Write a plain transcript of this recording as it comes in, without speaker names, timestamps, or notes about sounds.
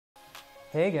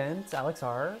Hey again, it's Alex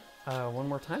R. One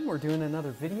more time, we're doing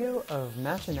another video of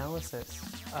match analysis.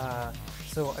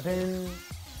 So I've been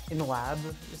in the lab,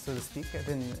 so to speak. I've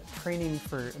been training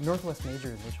for Northwest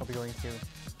Majors, which I'll be going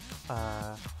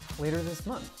to later this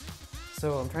month.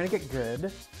 So I'm trying to get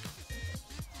good,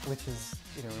 which is,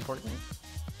 important.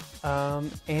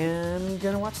 And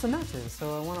gonna watch some matches.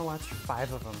 So I want to watch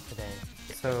 5 of them today.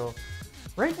 So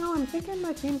right now I'm thinking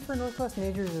my team for Northwest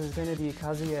Majors is going to be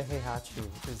Kazuya Heihachi,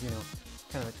 which is,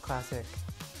 kind of a classic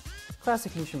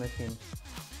Mishima team.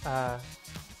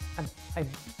 I'm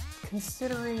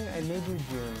considering I may do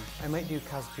June. I might do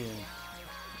Kazuya.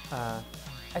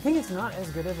 I think it's not as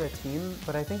good of a team,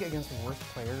 but I think against worse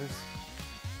players,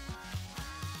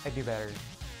 I do better.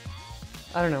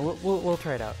 I don't know. We'll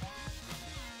try it out.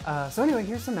 So anyway,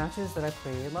 here's some matches that I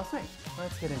played last night.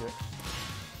 Let's get into it.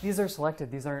 These are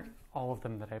selected. These aren't all of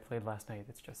them that I played last night.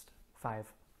 It's just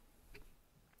 5.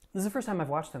 This is the first time I've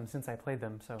watched them since I played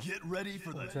them, so get ready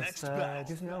for the next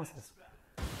do some analysis.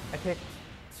 I picked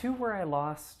 2 where I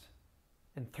lost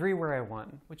and 3 where I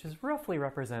won, which is roughly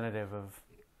representative of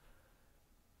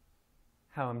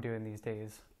how I'm doing these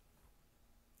days.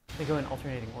 They go in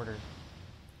alternating order.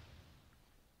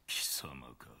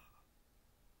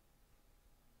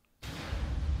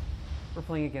 We're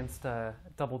playing against a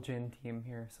double Jin team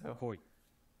here, so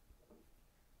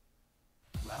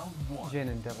Round 1. Jin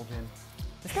and double Jin.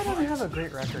 This guy doesn't have a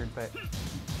great record, but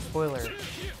spoiler,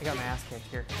 I got my ass kicked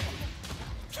here.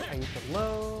 I eat the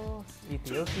low, eat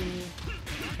the Oki,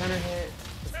 counter hit.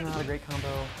 It's not a great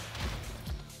combo.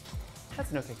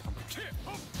 That's an okay combo.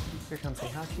 Here comes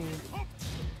Heihachi.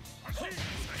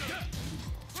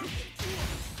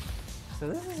 So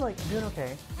this is like doing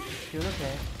okay. Doing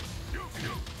okay.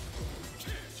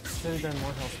 Should have done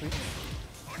more health sweeps.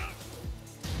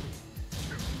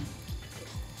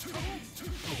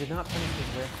 I did not punish his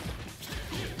whiff.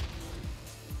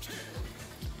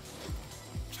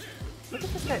 Look at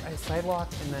this guy. I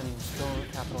sidelock and then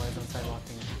don't capitalize on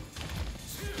sidewalking.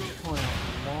 Pulling out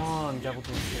long double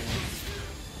jump strings.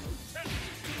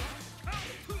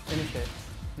 Finish it.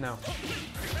 No.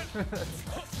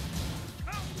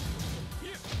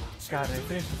 God, I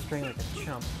finished the string like a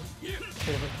chump.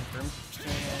 Should have hit confirm.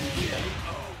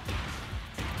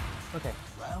 Okay.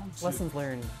 Lessons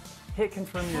learned. Hit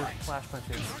confirm your flash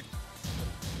punches.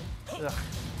 Ugh.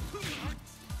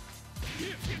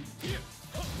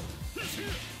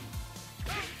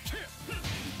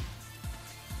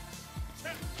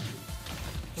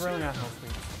 Throwing out health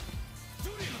sweeps.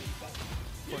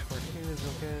 4-4-2 is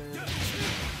real good.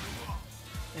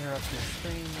 Interrupting the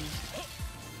strings.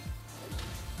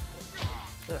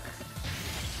 Ugh.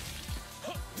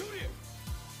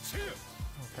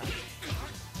 Oh god.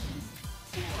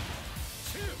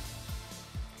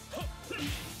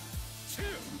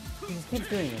 He just keeps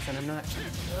doing this, and I'm not.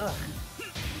 Ugh.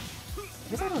 I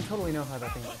guess I don't totally know how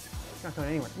that thing works. It's not going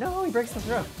anywhere. No, he breaks the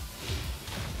throw. Ugh.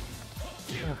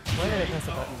 Why did I press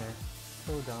a button there?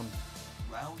 So dumb.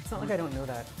 It's not like I don't know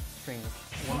that string.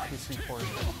 1, 2, 3, 4.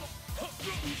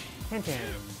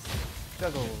 Hand-hands.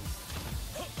 Juggles.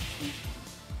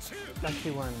 Back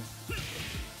 2-1.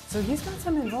 So he's got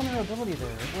some invulnerability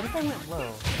there. What if I went low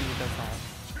and he does that?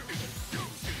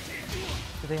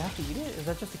 Do they have to eat it? Is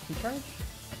that just a key charge?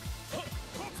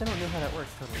 I don't know how that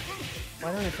works totally.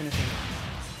 Why don't I finish him?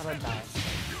 How about die?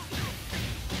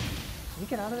 Can we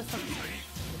get out of this one?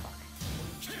 Fuck.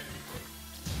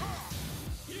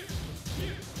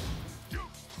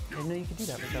 I didn't know you could do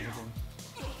that with double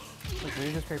jump. Like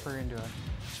laser scraper into a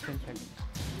spin kick.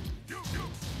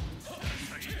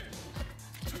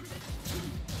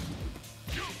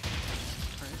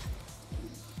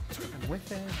 I'm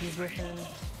whiffing, he's whiffing.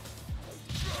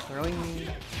 Throwing me.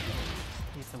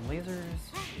 Need some lasers.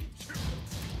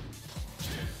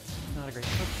 Not a great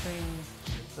hook string.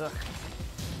 Ugh.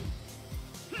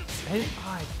 I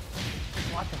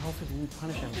blocked the health so didn't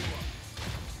punish him.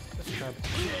 Just scrub.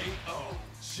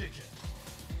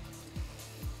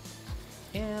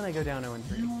 And I go down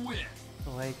 0-3.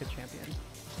 Like a champion.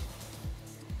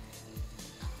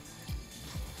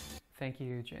 Thank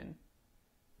you, Jin.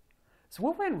 So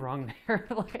what went wrong there?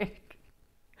 Like,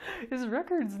 his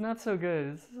record's not so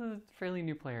good. This is a fairly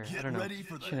new player. I don't know.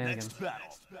 Shenanigans.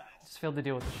 Just failed to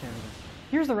deal with the shenanigans.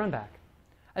 Here's the run back.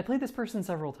 I played this person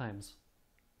several times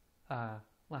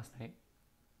last night.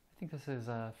 I think this is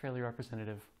fairly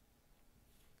representative.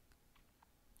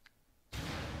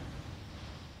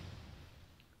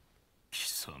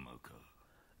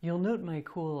 You'll note my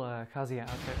cool Kazuya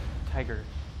outfit, Tiger,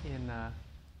 in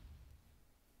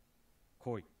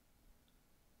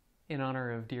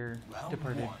honor of dear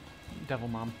departed Devil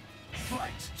Mom.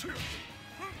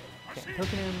 Okay,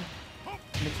 poking him.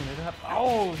 Mixing it up.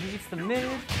 Oh, he eats the mid.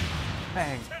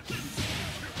 Bang.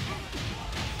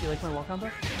 You like my wall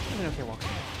combo? It's an okay wall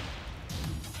combo.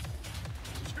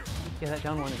 Yeah, that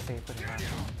down one is safe, but not.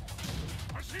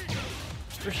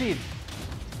 Rashid.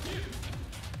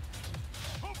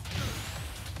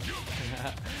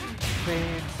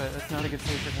 Fade, but that's not a good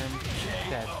save for him.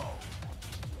 Dead.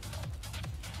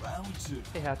 Round 2.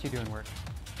 Heihachi doing work.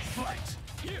 Fight.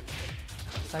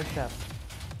 Sidestep.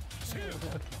 Okay.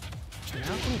 Now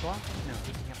can he block? No,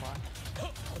 he can't block.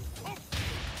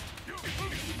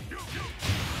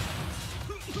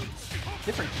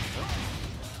 Different combo.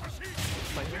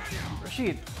 Slightly.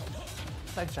 Rashid.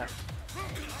 Sidestep.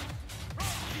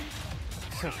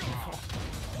 So painful.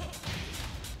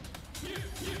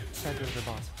 Tried to the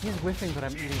boss. He's whiffing, but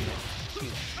I'm eating it.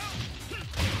 Jeez.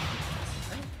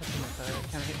 Alright, that's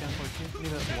enough. Kind of hit down forward too. Maybe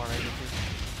that's a war right too.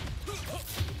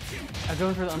 I'm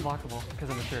going for the unblockable because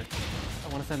I'm mature. I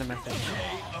want to send a message.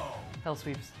 Hell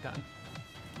sweeps done.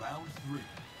 Round 3.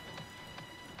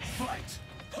 Fight.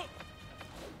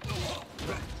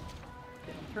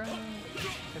 Getting thrown.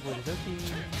 Avoid his Oki.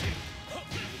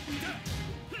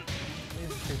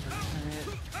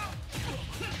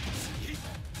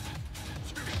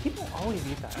 People always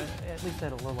eat that, at least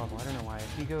at a low level. I don't know why.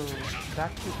 If you go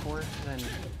back to force, then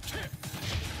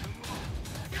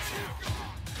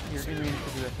you're in range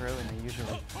to do a throw, and they usually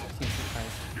seem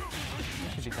surprised. You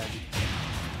should be dead.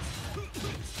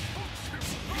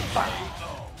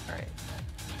 Alright.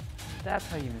 That's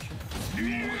how you mission.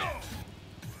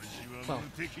 Well,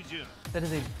 that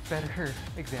is a better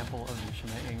example of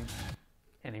missioning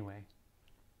anyway.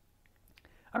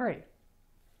 Alright.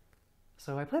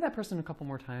 So I played that person a couple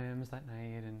more times that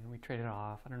night, and we traded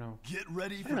off. I don't know. Get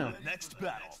ready for the next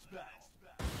battle.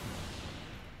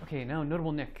 Okay, now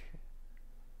notable Nick.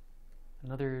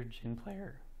 Another Jin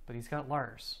player, but he's got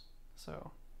Lars.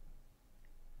 So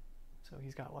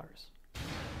he's got Lars. I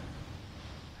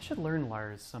should learn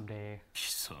Lars someday.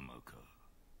 Just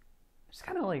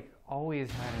kind of like always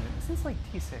had it since like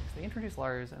T6. They introduced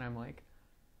Lars, and I'm like,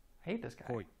 I hate this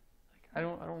guy. Like, I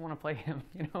don't want to play him,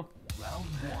 you know. Round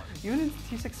 1. Even in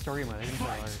T6 story mode, I didn't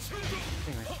play Lars.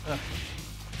 Anyway,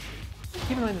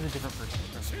 keep in mind there's a different person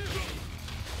from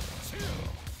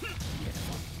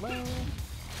me. Low.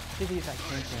 Did attack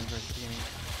can versus the beginning.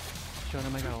 Showing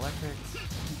him I got electrics.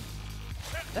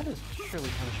 That is surely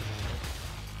punishable.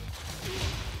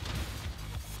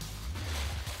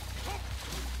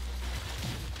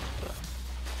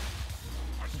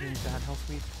 Doing bad health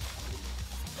sweep.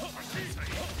 I'm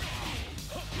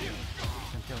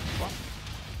feeling the block.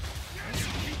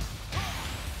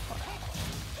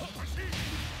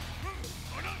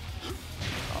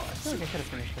 Oh, I feel like I could have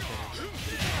finished this later.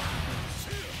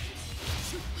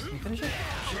 Can you finish it?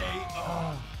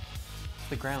 Oh, it's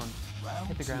the ground.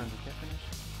 Hit the ground, you can't finish.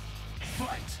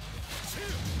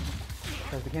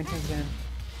 Tries the can again.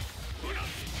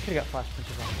 Could've got flash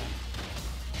punches off that.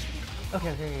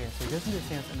 Okay, so he goes into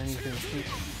stance and then he's doing sweep.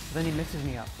 But then he mixes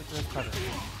me up, which is clever.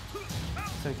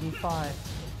 So he thought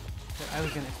that I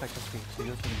was going to expect a sweep, so he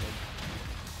goes for the mid.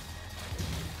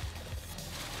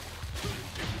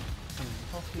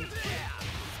 Health sweep.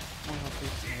 More health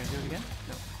sweeps. Am I going to do it again?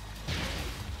 No.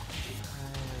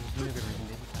 There's no good reason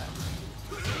to hit that.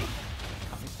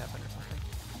 Caught me stepping or something.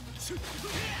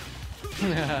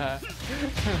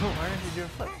 Why don't you do a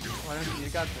flip? Why don't you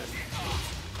got this?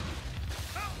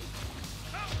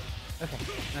 Okay,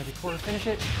 now before we finish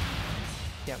it,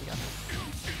 yeah, we got this.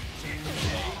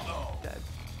 Dead.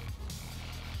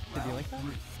 Did you like that?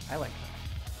 I like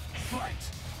that.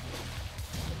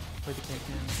 Play the cake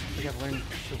in. I think I've learned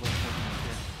to work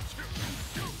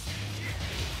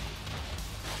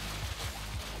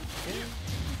here.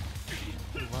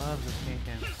 He loves this cake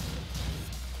in.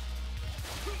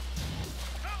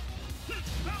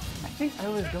 I think I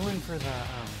was going for the,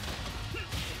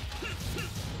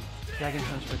 Dragon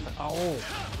Punch with the... Oh!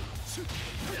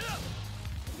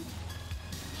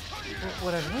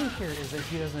 What I've learned here is that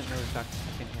he doesn't know Duck's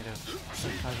second hit of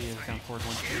Kazuya is down forward 1-2.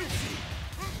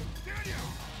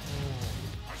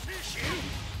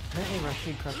 Apparently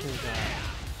Rashid crushes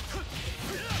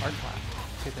art class.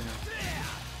 Good to know.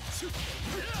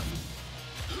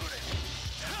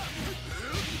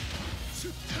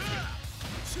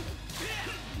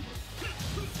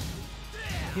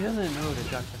 He doesn't know to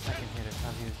duck the second hit of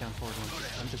Kazuya is down forward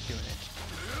 1-2. I'm just doing it.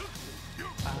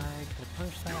 I could have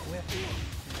punched that with...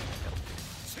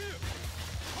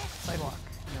 Sidewalk.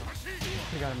 No.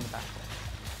 We got him in the back there.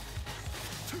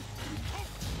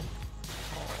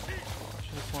 Oh,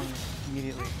 should have swung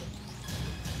immediately.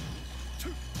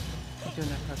 Keep doing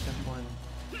that crush F1.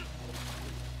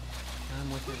 I'm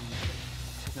with it.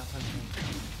 He's not punching.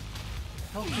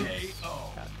 Help me.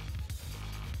 KO. Got it.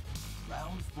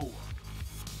 Round 4.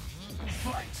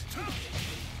 Fight.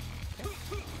 Okay.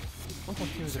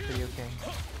 1+2 is a pretty okay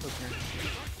opener.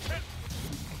 I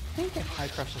think if high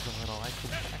crushes a little, I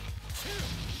could check.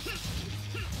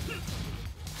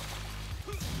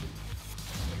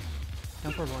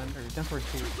 Down forward 1, or down forward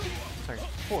 2, sorry,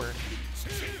 4.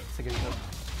 It's a good hook.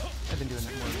 I've been doing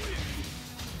that more.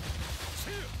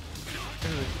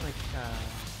 Like,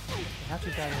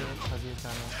 Heihachi's got it, Kazuya's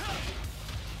got it.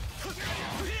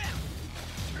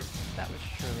 That was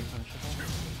surely punishable.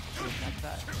 Should have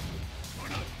that.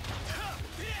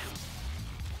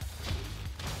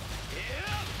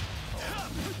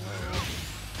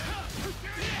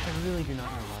 I really do not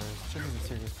know Lars. This is a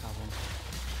serious problem.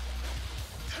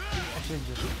 I should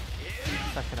just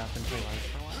suck it up and play Lars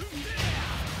for a while.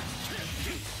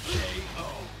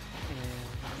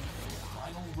 And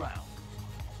Final round.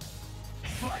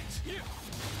 Fight.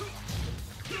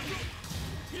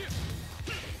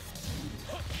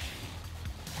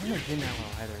 I don't know Jin that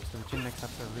well either, so the Jin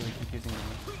mix-ups are really confusing to me.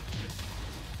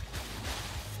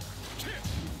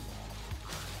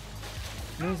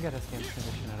 I know he's got a stance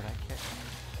transition out of that kick.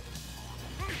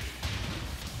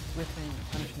 Whipping,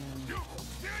 punishing him.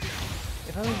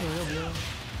 If I was the real deal,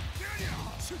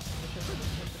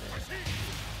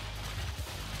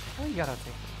 oh, you got out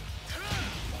safe.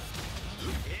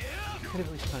 Could have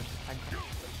at least punished the tag crush.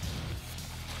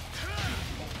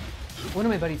 One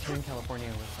of my buddies here in California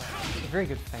was a very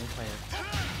good Fang player.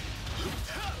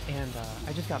 And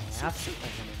I just got my ass kicked by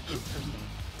him in person.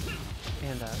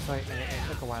 And so I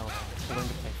took a while to learn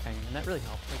to play Fang, and that really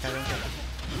helped. Like, I don't get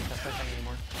that Fang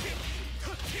anymore.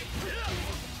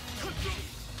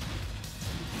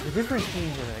 The difference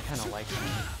being that I kind of like him.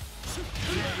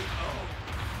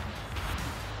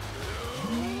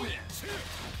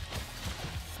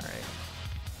 Alright.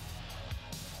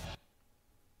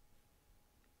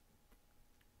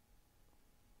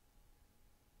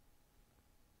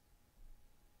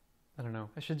 I don't know.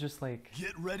 I should just, like,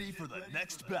 Get ready for the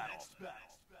next battle.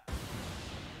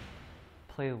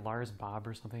 play Lars Bob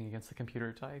or something against the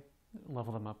computer to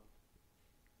level them up.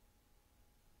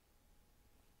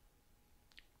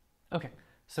 Okay,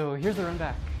 so here's the run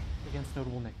back against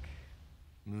Notable Nick.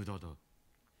 무더더.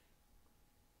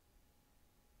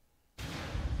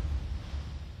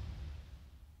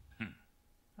 I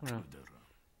don't know.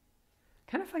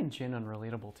 Kind of find Jin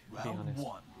unrelatable too, to be Round honest.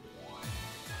 1.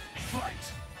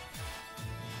 Fight.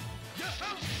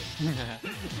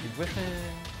 He's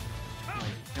whiffing.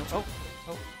 Like, no, oh.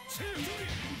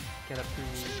 Get up through.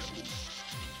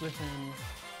 Whiffing.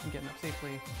 I'm getting up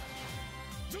safely.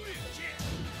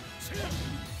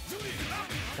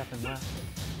 Step in left.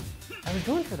 I was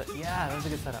going for the, yeah, that was a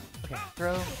good setup. Okay,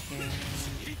 throw, and,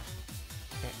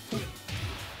 okay.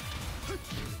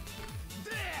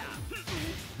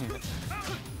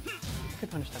 Could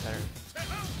punish that better. I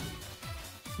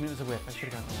mean, it was a whip. I should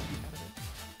have gotten a whip out of it.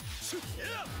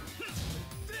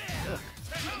 Ugh.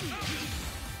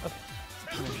 Oh,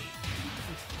 punish.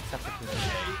 Separate.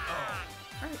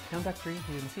 Alright, down back 3. He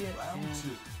didn't see it. Round And 2.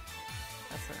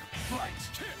 that's there. Fight.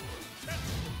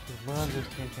 He loves those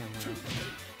can-can moves.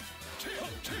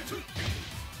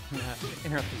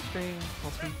 Interrupt the string.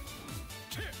 Pulse me.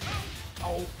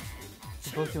 Oh!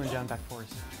 They're both doing down back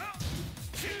 4s.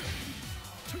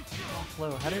 Oh,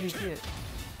 flow. How did he see it?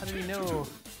 How did he know?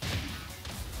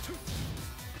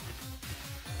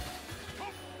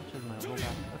 Which is my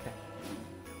rollback. Okay.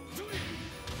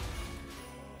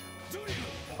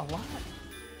 A lot.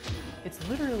 It's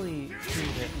literally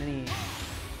true that many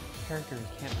characters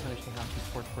can't punish Heihachi's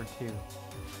forward forward 2.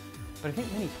 But I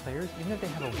think many players, even if they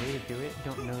have a way to do it,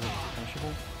 don't know that it's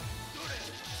punishable.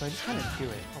 So I just kind of do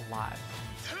it a lot.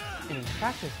 And in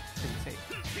practice, it's pretty safe.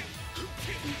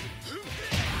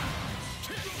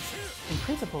 In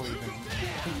principle, even, I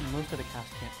think most of the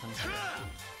cast can't punish it.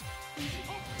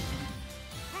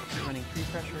 You're running free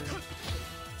pressure.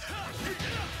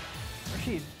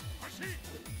 Rashid.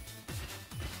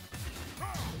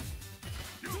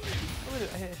 Oh, wait,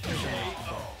 I should have done it.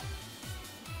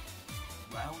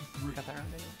 Round 3. Got that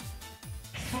round anyway.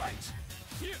 Fight.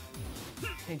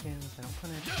 Can-cans, I don't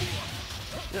punish.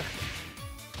 Ugh.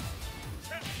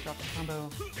 Drop the combo.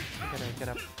 I gotta get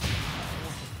up. 1+2.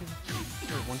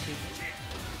 Or 1-2.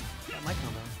 Got my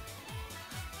combo.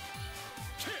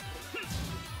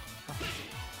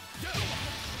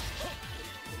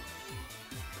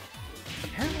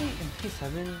 Apparently in P7,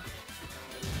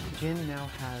 Jin now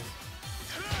has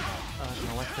an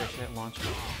electric that launched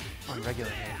on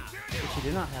regular hit, which he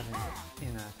did not have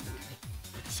in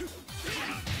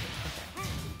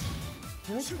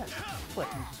he makes that flip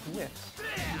and just whiffs.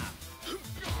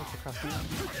 That's across the arm.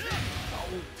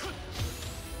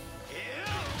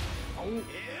 Oh.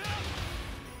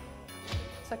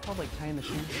 Is that called like tying the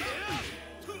shoes?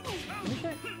 Finish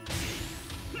it?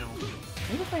 No.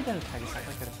 Maybe if I done a tag attack,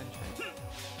 I could have finished it.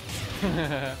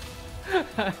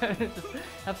 Just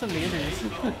have some lasers.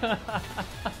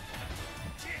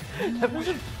 That was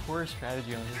a poor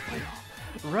strategy on this fight.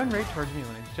 Run right towards me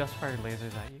when I just fired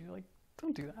lasers at you. Like,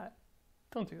 don't do that.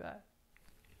 Don't do that.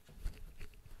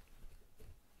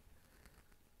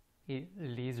 A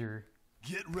laser.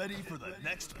 Get ready for the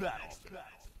next battle.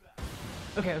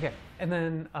 Okay. And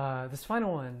then this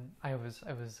final one, I was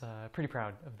pretty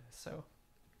proud of this. So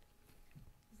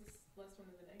Is this the last one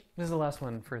of the day? this is the last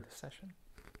one for this session.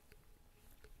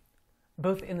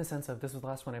 Both in the sense of this was the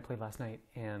last one I played last night,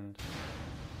 and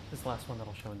this is the last one that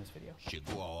I'll show in this video.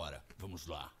 Chegou a hora. Vamos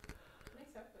lá.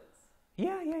 Nice outfits.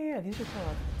 Yeah. These are cool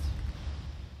outfits.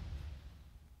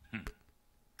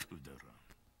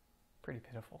 Pretty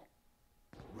pitiful.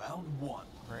 Round 1.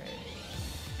 Right.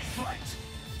 Fight.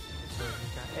 So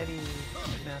we've got Eddie,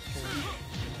 Master,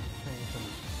 trying some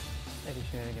Eddie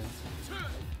shenanigans.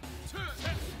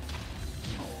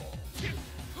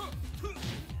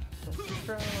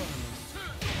 Throw. Is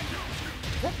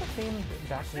that the same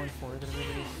back 1-4 that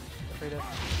everybody's afraid of? I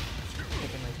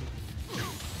think it might be.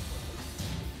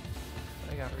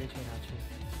 I got Heihachi.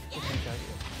 Just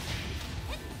Heihachi.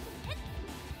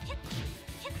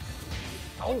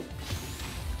 Oh!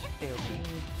 AOP.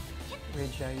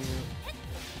 Ridge Jayu.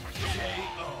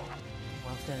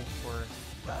 While standing for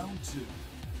Round 2.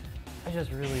 I just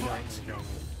really don't Ridge Jayu.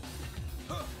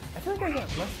 I feel like I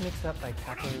get less mixed up by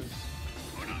Capos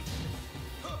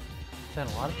than a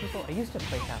lot of people. I used to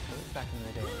play Capos back in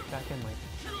the day. Back in like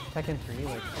Tekken 3,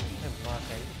 like I block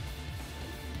right.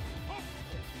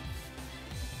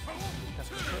 That's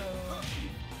the throw.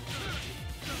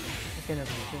 Again,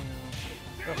 everything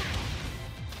though. Oh.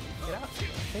 Get out,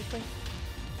 safely.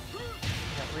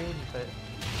 Got rage, but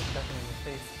nothing in his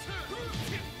face.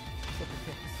 Super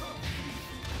kicks.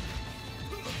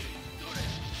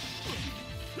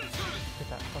 Get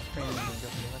that plus frame and then go for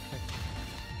the electric.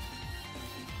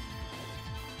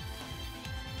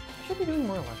 I should be doing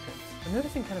more electrics. I'm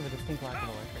noticing kind of a distinct lack of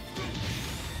electrics.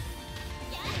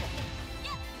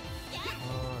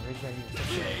 Oh, Rage Jayu is so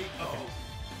good. Okay.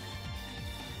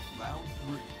 Round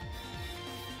 3.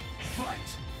 Fight.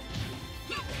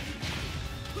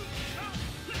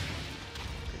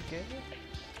 Pretty good.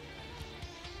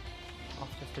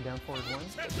 Off just a down forward 1.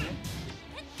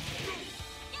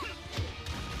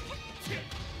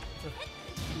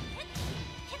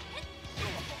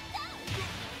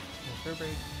 No throw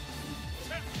break.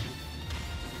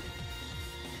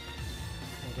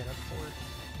 And get up forward.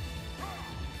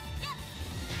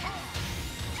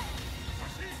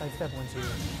 Sidestep 1-2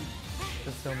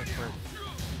 does so much work.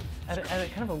 At a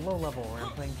kind of a low level where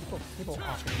I'm playing, people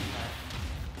often do that.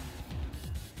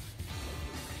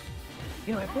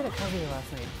 You know, I played a Kazuya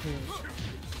last night who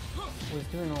was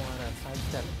doing a lot of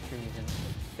sidestep trees, and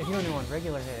if you don't know, on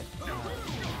regular hit,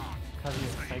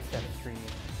 Kazuya's sidestep tree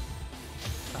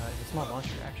is a small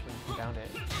launcher actually, you bound it.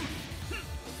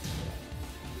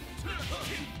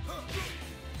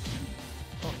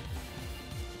 Oh.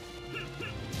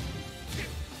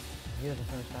 He doesn't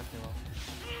finish that too well.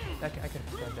 I could have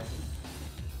said that.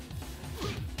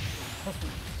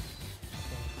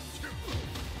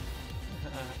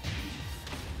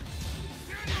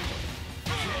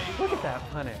 Look at that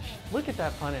punish. Look at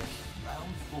that punish.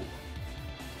 Round 4.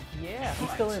 Yeah, I'm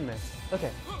still in this.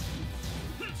 Okay.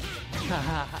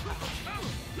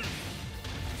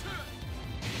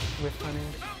 Whip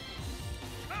punish.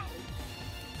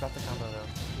 Drop the combo though.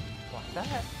 Block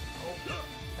that. Oh.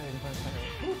 I didn't punish that.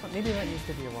 Ooh, maybe that needs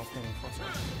to be a while standing force.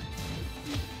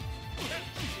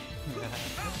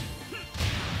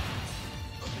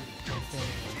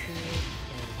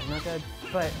 I'm not dead,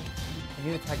 but I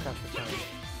need a tag crouch for time.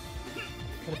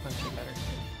 Could have punched it better.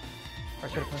 Or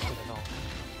could have punched it at all.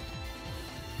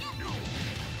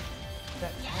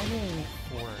 That tagging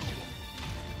forward.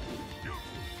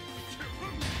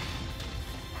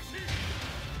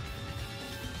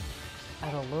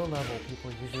 At a low level,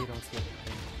 people usually don't see it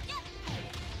coming.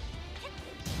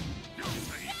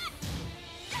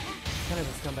 Kind of a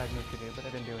scumbag move to do, but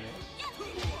I've been doing it.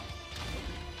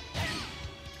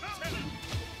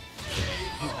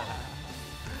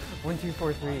 1, 2,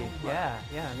 4, 3. Yeah,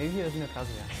 maybe he doesn't know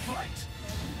Kazuya. Fight.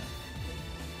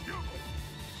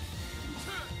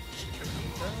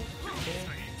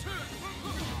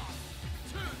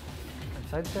 I'm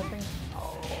sidestepping.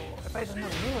 Oh, if I didn't know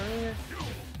earlier.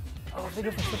 Oh, if they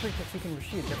go for slippery kicks, he can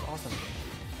Rashid. That's awesome.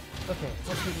 Okay,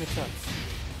 let's do mix-ups.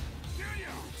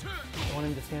 I want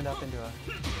him to stand up into a...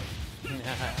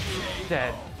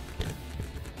 Dead.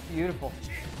 Beautiful.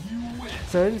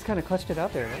 So I just kind of clutched it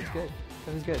out there. That was good.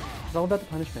 That was good. It's all about the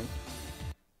punishment.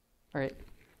 Alright.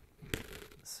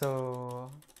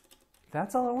 So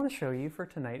that's all I want to show you for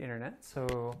tonight, Internet.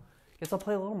 So I guess I'll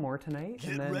play a little more tonight,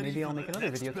 and then maybe I'll make another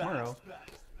video tomorrow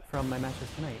from my matches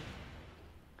tonight.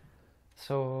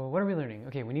 So what are we learning?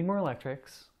 Okay, we need more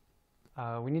electrics.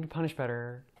 We need to punish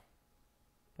better.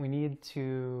 We need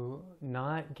to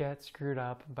not get screwed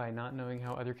up by not knowing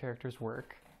how other characters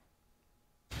work.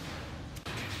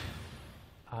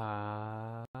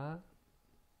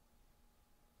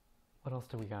 What else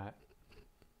do we got?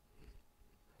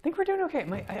 I think we're doing okay.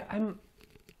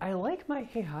 I like my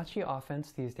Heihachi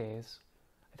offense these days.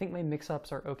 I think my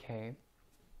mix-ups are okay.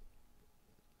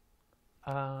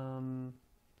 My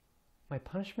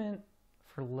punishment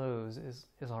for lows is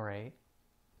alright.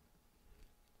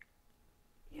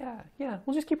 Yeah,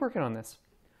 we'll just keep working on this.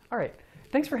 Alright,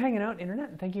 thanks for hanging out, Internet,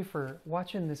 and thank you for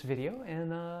watching this video,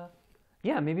 and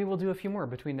yeah, maybe we'll do a few more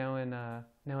between now and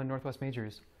Northwest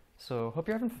Majors. So, hope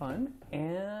you're having fun,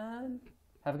 and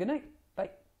have a good night.